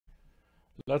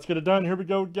Let's get it done. Here we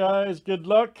go, guys. Good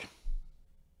luck.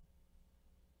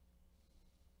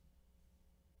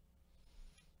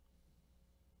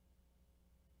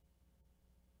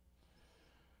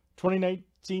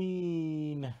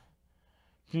 (2019)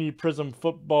 Panini Prizm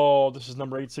football. This is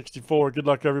number 864. Good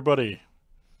luck, everybody.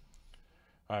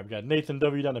 All right, we got Nathan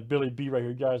W down to Billy B right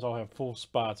here. You guys all have full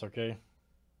spots, okay?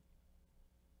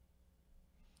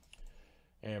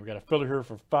 And we got a filler here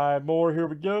for 5 more. Here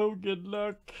we go. Good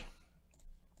luck.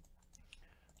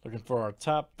 Looking for our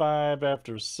top 5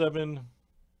 after 7.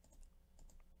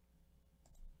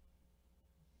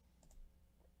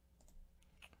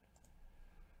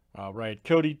 All right,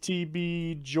 Cody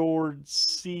TB, George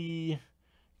C,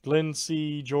 Glenn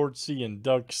C, George C, and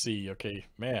Doug C. Okay,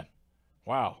 man.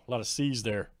 Wow, a lot of C's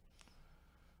there.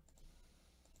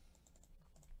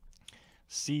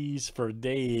 C's for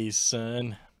days,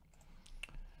 son.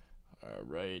 All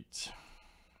right.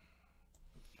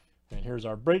 And here's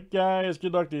our break, guys.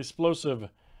 Good luck to the explosive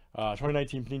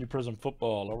 2019 Panini Prizm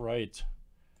football. All right.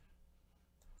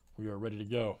 We are ready to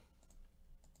go.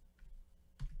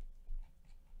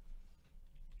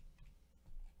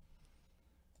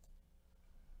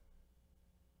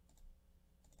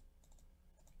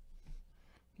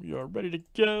 We are ready to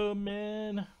go,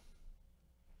 man.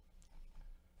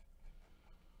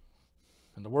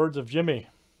 In the words of Jimmy,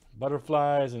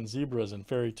 butterflies and zebras and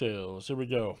fairy tales. Here we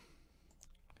go.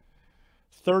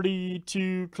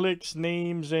 32 clicks,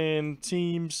 names, and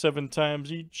teams 7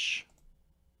 times each.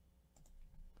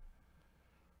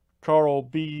 Carl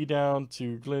B down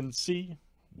to Glenn C.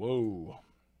 Whoa.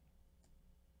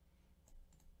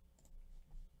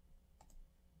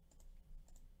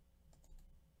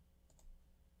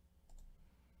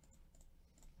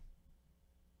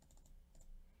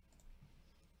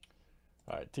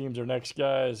 All right, teams are next,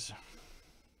 guys.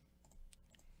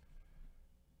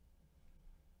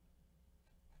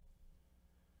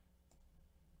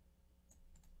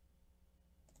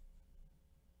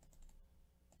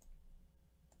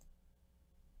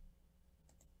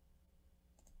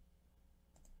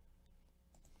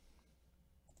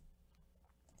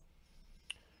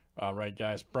 All right,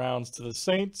 guys. Browns to the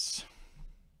Saints.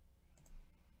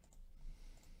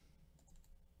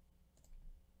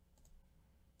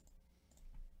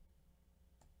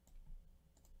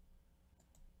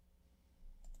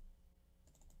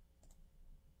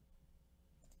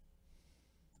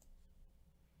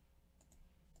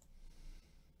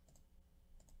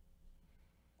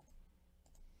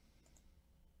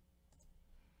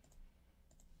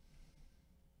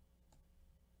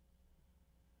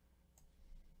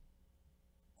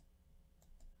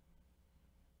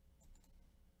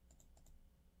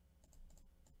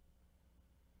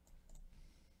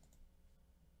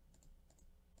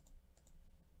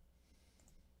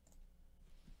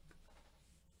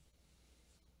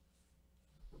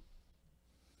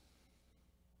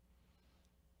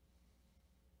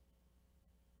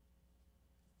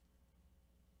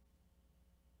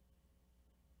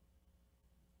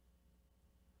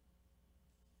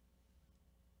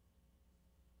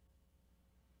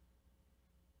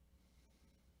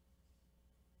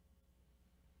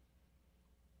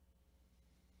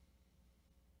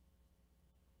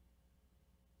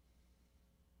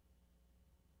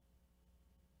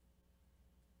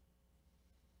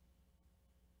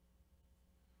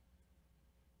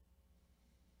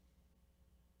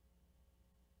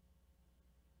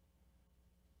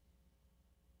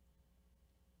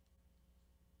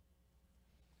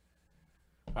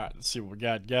 All right, let's see what we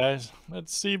got, guys.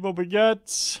 Let's see what we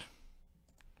got.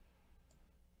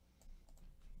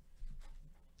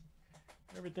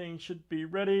 Everything should be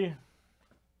ready.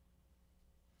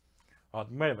 Oh,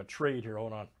 we may have a trade here.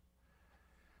 Hold on.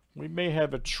 We may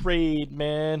have a trade,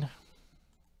 man.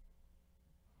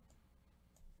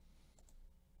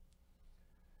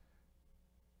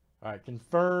 All right,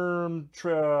 confirmed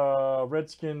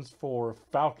Redskins for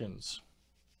Falcons.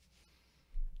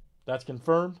 That's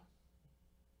confirmed.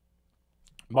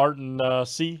 Martin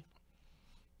C.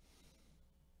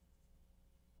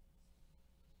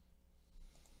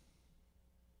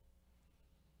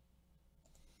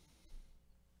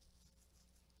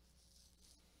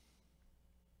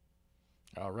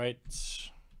 All right.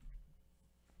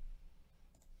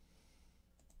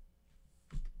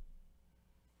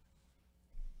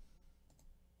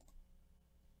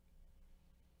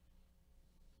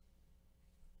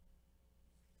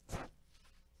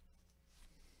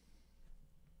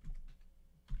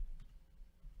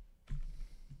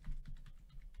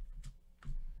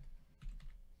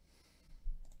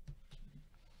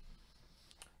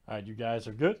 All right, you guys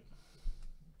are good.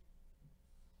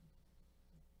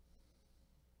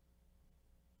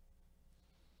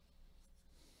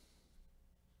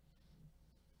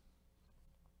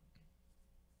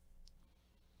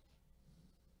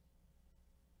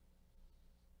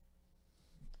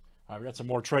 All right, we got some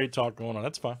more trade talk going on.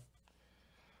 That's fine.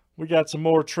 We got some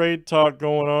more trade talk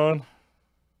going on.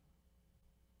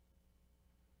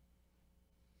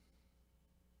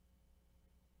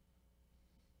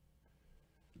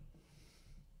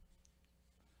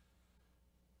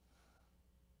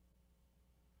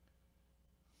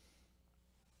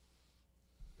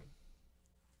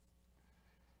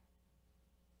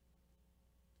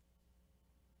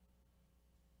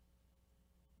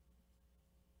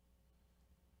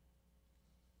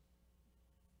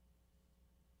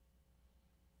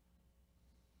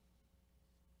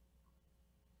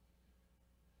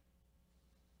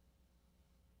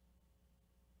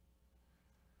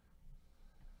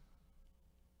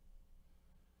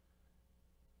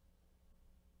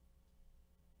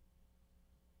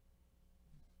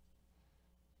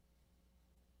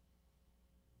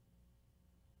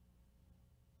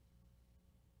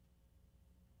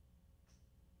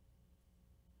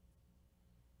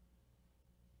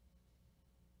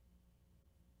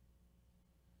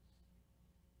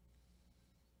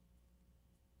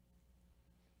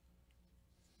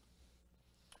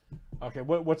 Okay,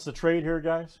 what's the trade here,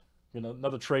 guys? You know,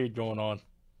 another trade going on.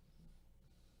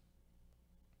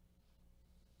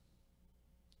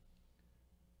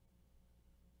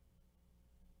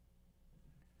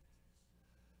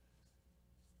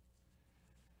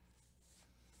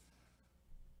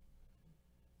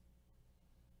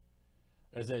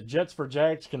 Is it Jets for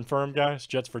Jags confirmed, guys?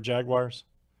 Jets for Jaguars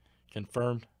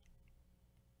confirmed.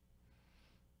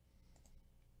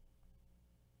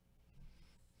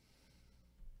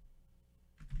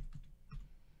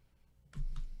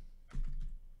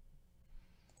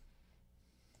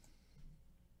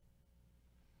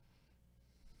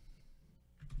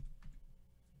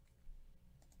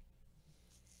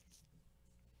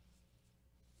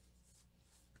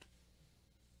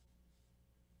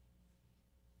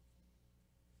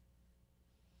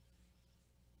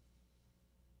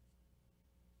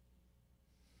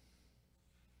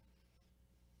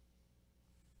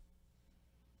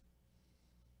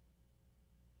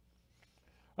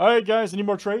 All right, guys, any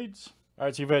more trades? All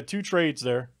right, so you've had 2 trades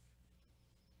there.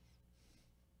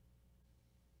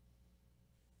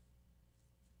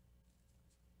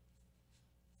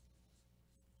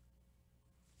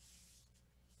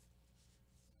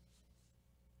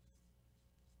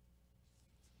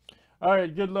 All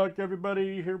right, good luck,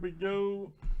 everybody. Here we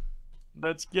go.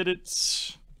 Let's get it.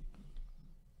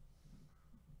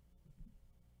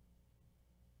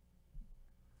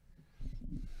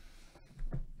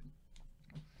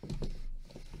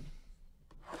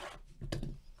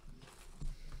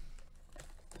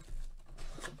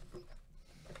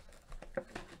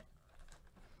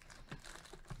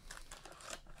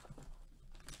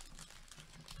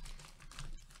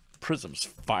 Prizm's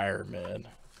fire, man.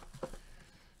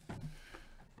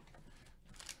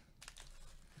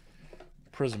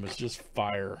 Prizm is just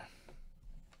fire.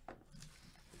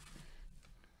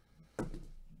 All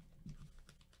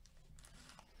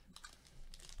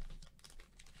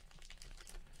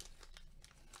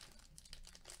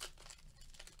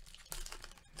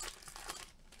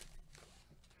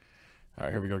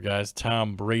right, here we go, guys.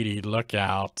 Tom Brady, look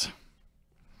out.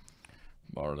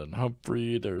 Marlon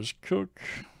Humphrey, there's Cook.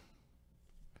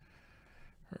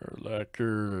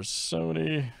 Urlacher, there's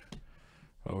Sony.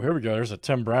 Oh, here we go. There's a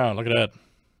Tim Brown. Look at that.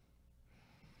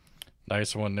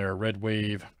 Nice one there. Red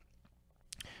Wave.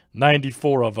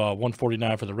 94 of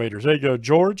 149 for the Raiders. There you go,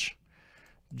 George.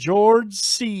 George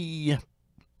C.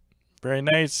 Very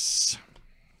nice.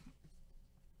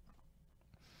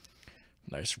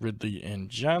 Nice Ridley and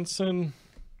Johnson.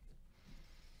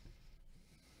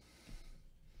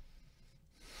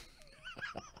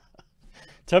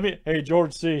 Tell me, hey,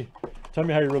 George C., tell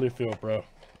me how you really feel, bro.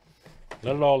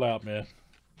 Let it all out, man.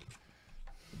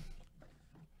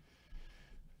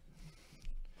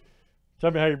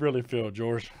 Tell me how you really feel,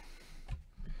 George.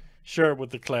 Share it with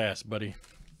the class, buddy.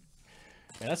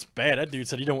 Man, that's bad. That dude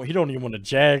said he don't even want a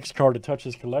Jags card to touch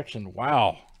his collection.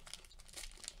 Wow.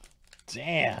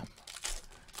 Damn.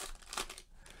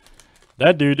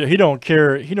 That dude, he don't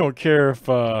care if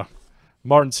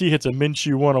Martin C hits a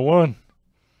Minshew 101.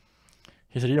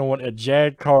 He said he don't want a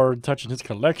Jag card touching his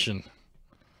collection.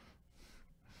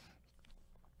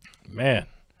 Man,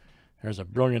 there's a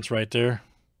brilliance right there.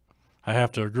 I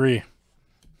have to agree.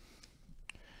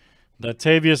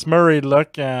 Latavius Murray,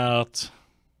 look out.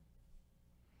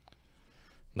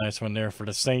 Nice one there for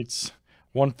the Saints.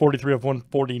 143 of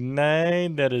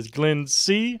 149. That is Glenn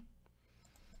C.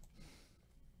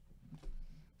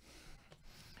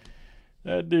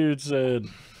 That dude said...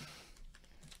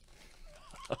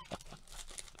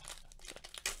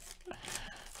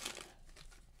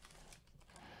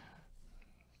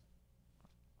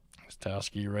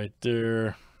 Gronkowski right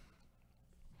there.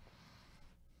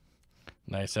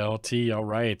 Nice LT. All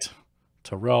right.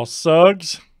 Terrell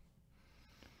Suggs.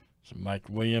 Some Mike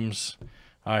Williams.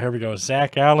 All right, here we go.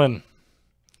 Zach Allen.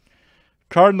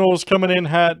 Cardinals coming in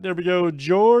hot. There we go.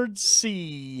 George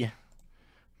C.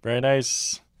 Very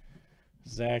nice.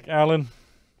 Zach Allen.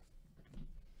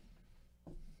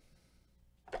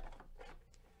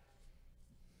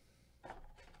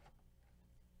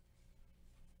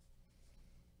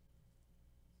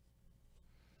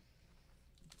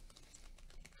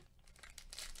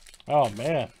 Oh,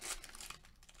 man.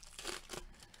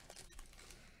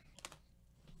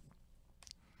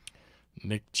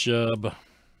 Nick Chubb.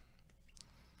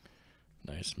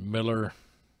 Nice Miller.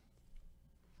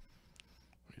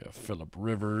 We got Phillip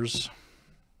Rivers.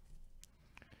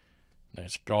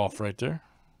 Nice golf right there.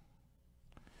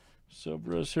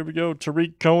 Silvers. Here we go.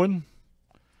 Tariq Cohen.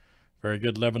 Very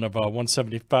good. 11 of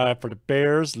 175 for the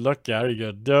Bears. Look out. Here you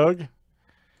go, Doug.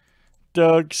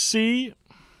 Doug C.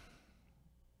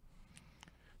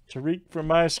 Tariq from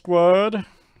my squad.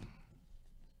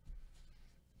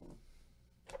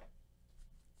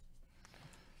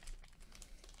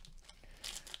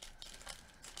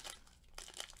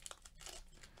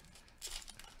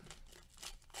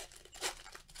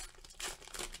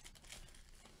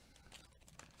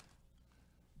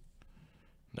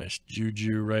 Nice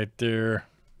Juju right there.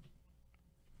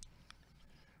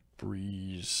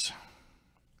 Breeze.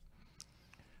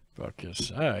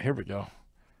 Focus. Ah, here we go.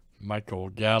 Michael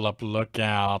Gallup, look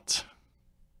out.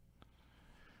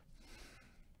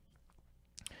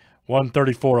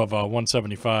 134 of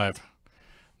 175.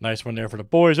 Nice one there for the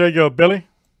boys. There you go, Billy.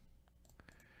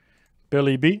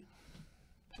 Billy B.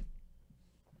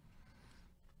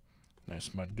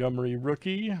 Nice Montgomery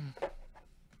rookie.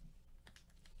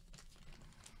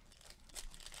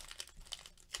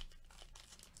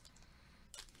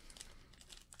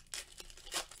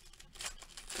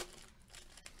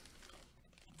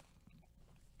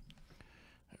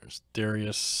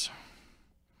 Darius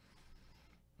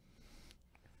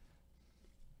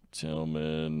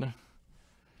Tillman.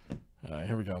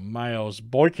 Here we go. Miles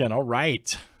Boykin. All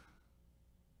right.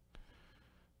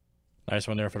 Nice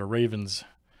one there for the Ravens.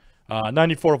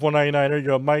 94 of 199. There you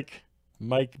go, Mike.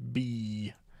 Mike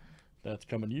B. That's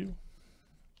coming to you.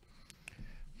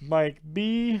 Mike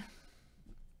B.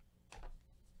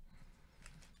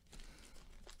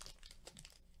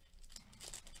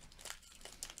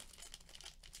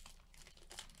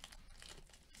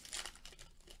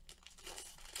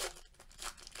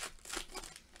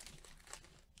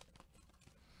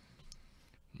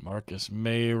 Marcus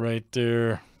May right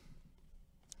there.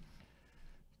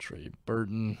 Trey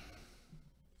Burton.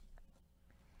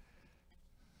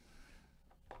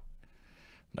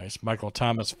 Nice Michael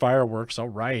Thomas fireworks. All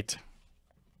right.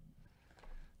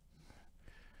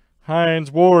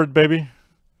 Hines Ward, baby.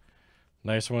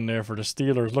 Nice one there for the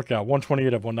Steelers. Look out.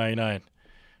 128 of 199.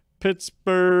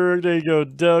 Pittsburgh. There you go.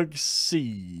 Doug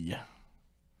C.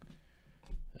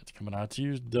 That's coming out to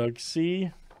you. Doug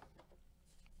C.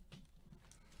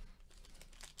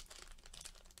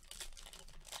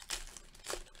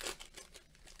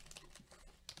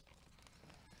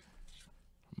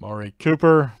 Maury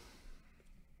Cooper.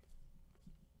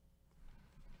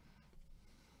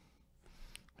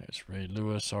 There's Ray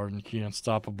Lewis, Arden Key,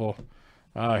 Unstoppable.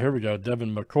 Here we go.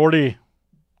 Devin McCourty.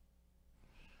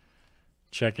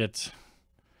 Check it.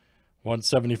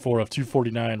 174 of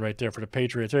 249 right there for the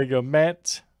Patriots. There you go,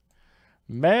 Matt.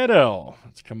 Matt L.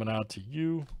 It's coming out to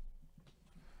you.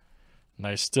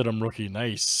 Nice Stidham rookie.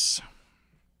 Nice.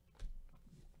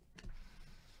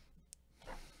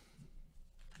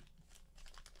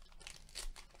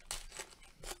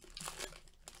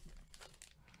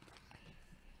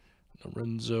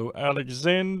 Lorenzo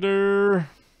Alexander.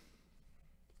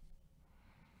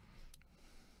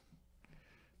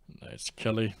 Nice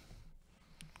Kelly.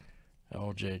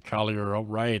 LJ Collier. All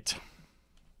right.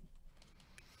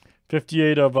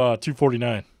 58 of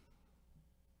 249.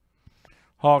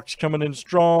 Hawks coming in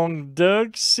strong.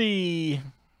 Doug C.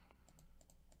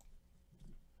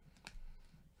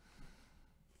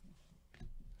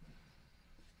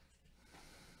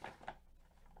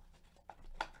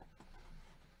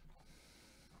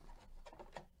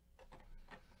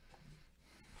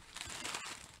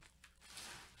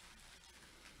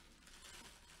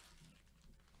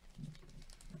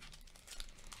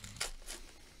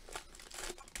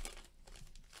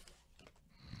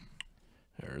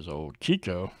 There's old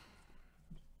Kiko.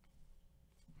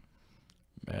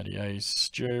 Matty Ice,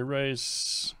 Jerry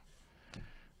Rice.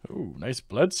 Oh, nice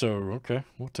Bledsoe. Okay,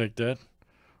 we'll take that.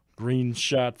 Green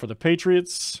shot for the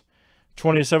Patriots.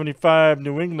 2075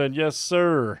 New England. Yes,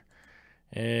 sir.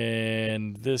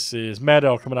 And this is Matt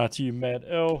L coming out to you, Matt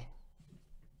L.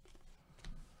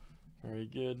 Very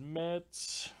good,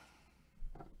 Matt.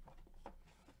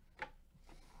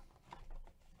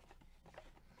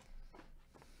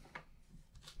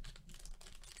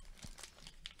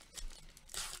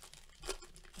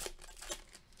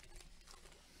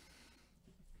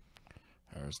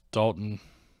 There's Dalton.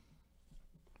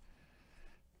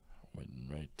 Waiting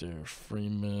right there.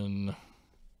 Freeman.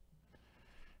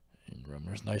 Ingram.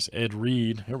 There's nice Ed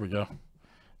Reed. Here we go.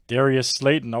 Darius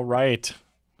Slayton. All right.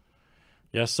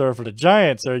 Yes, sir. For the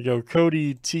Giants. There you go.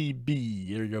 Cody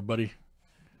TB. There you go, buddy.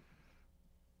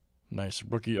 Nice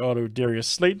rookie auto. Darius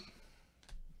Slayton.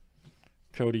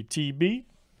 Cody TB.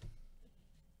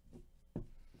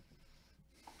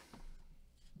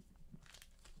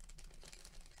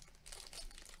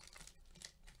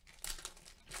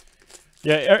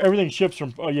 Yeah, everything ships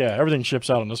from. Oh yeah, everything ships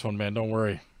out on this one, man. Don't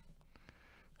worry.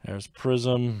 There's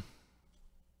Prizm,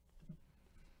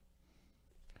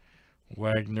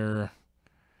 Wagner,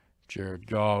 Jared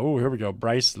Goff. Oh, here we go.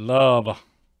 Bryce Love.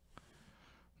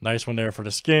 Nice one there for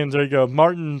the Skins. There you go.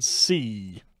 Martin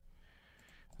C.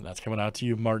 And that's coming out to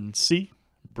you, Martin C.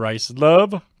 Bryce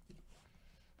Love.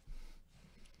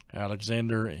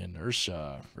 Alexander and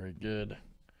Ursha. Very good.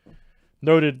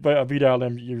 Noted by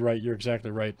Vidal. You're right. You're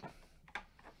exactly right.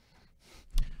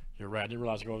 You're right. I didn't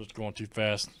realize I was going too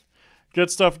fast. Good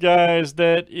stuff, guys.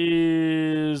 That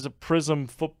is a Prizm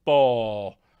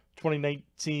Football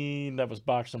 2019. That was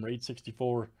box number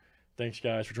 864. Thanks,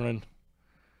 guys, for joining.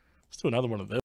 Let's do another one of this.